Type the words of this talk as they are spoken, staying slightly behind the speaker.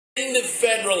end of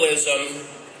federalism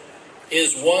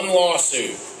is one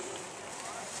lawsuit,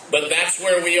 but that's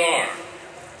where we are.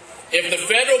 If the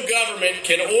federal government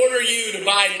can order you to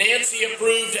buy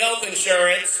Nancy-approved health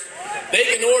insurance, they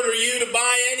can order you to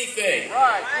buy anything.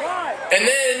 And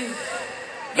then,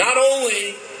 not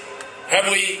only have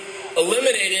we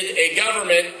eliminated a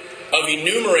government of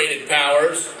enumerated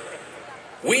powers,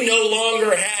 we no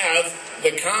longer have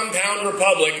the compound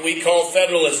republic we call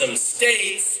federalism.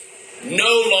 States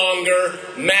no longer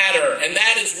matter. And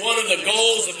that is one of the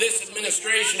goals of this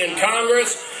administration and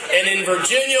Congress. And in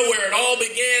Virginia, where it all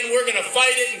began, we're going to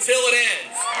fight it until it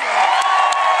ends.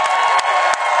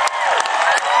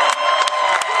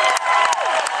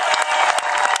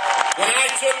 When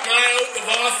I took my oath of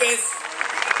office,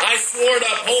 I swore to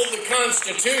uphold the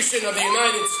Constitution of the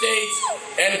United States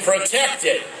and protect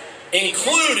it,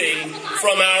 including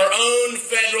from our own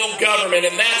federal government,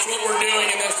 and that's what we're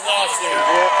doing in this lawsuit.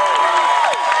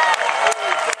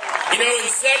 You know,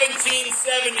 in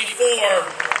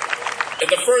 1774, at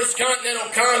the First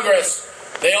Continental Congress,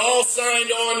 they all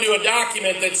signed on to a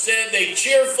document that said they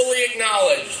cheerfully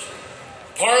acknowledged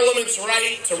Parliament's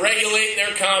right to regulate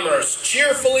their commerce,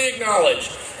 cheerfully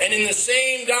acknowledged. And in the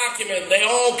same document, they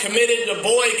all committed to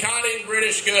boycotting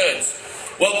British goods.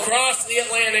 Well, cross the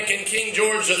Atlantic and King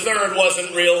George III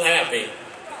wasn't real happy.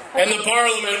 And the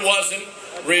Parliament wasn't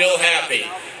real happy.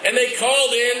 And they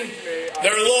called in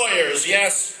their lawyers.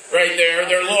 Yes, right there,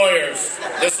 their lawyers.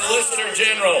 The Solicitor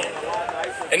General.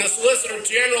 And the Solicitor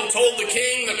General told the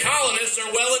King the colonists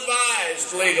are well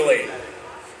advised legally.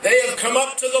 They have come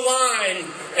up to the line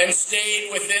and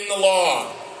stayed within the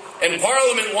law. And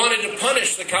Parliament wanted to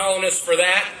punish the colonists for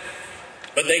that,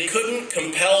 but they couldn't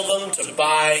compel them to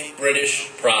buy British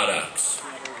products.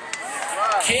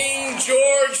 King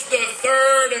George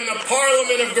III and the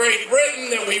Parliament of Great Britain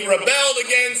that we rebelled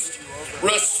against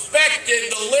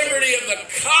respected the liberty of the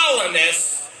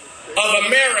colonists of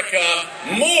America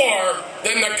more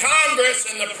than the Congress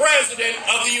and the President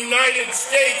of the United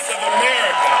States of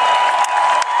America.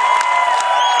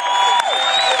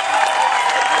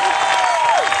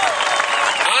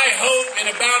 In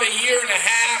about a year and a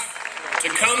half to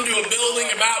come to a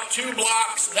building about 2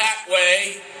 blocks that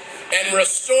way and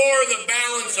restore the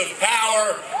balance of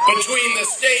power between the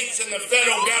states and the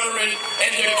federal government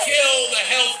and to kill the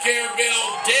health care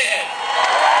bill dead.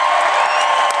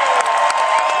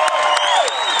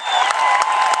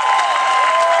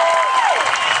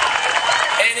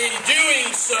 And in doing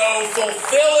so,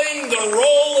 fulfilling the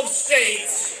role of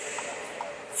states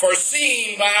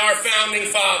foreseen by our founding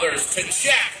fathers to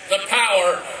check the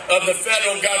power of the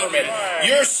federal government.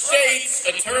 Your state's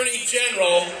attorney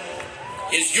general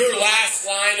is your last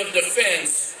line of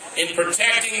defense in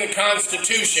protecting the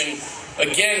Constitution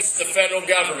against the federal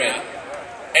government.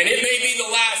 And it may be the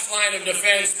last line of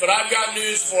defense, but I've got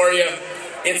news for you.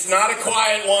 It's not a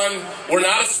quiet one. We're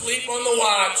not asleep on the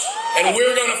watch, and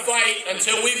we're going to fight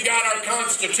until we've got our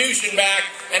Constitution back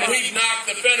and we've knocked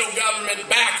the federal government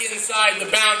back inside the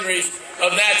boundaries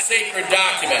of that sacred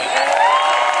document.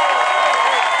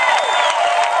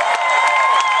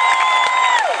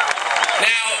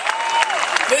 Now,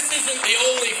 this isn't the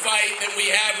only fight that we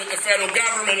have with the federal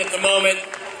government at the moment,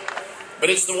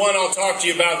 but it's the one I'll talk to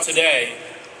you about today.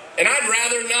 And I'd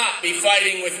rather not be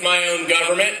fighting with my own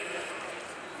government.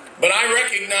 But I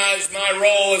recognize my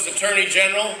role as Attorney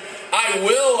General. I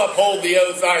will uphold the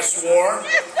oath I swore,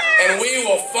 and we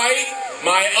will fight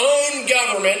my own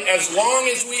government as long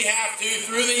as we have to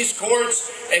through these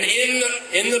courts and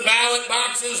in the ballot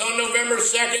boxes on November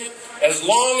 2nd, as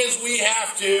long as we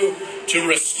have to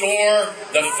restore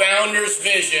the Founders'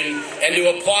 vision and to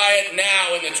apply it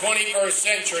now in the 21st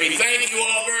century. Thank you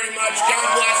all very much.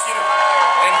 God bless you,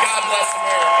 and God bless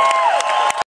America.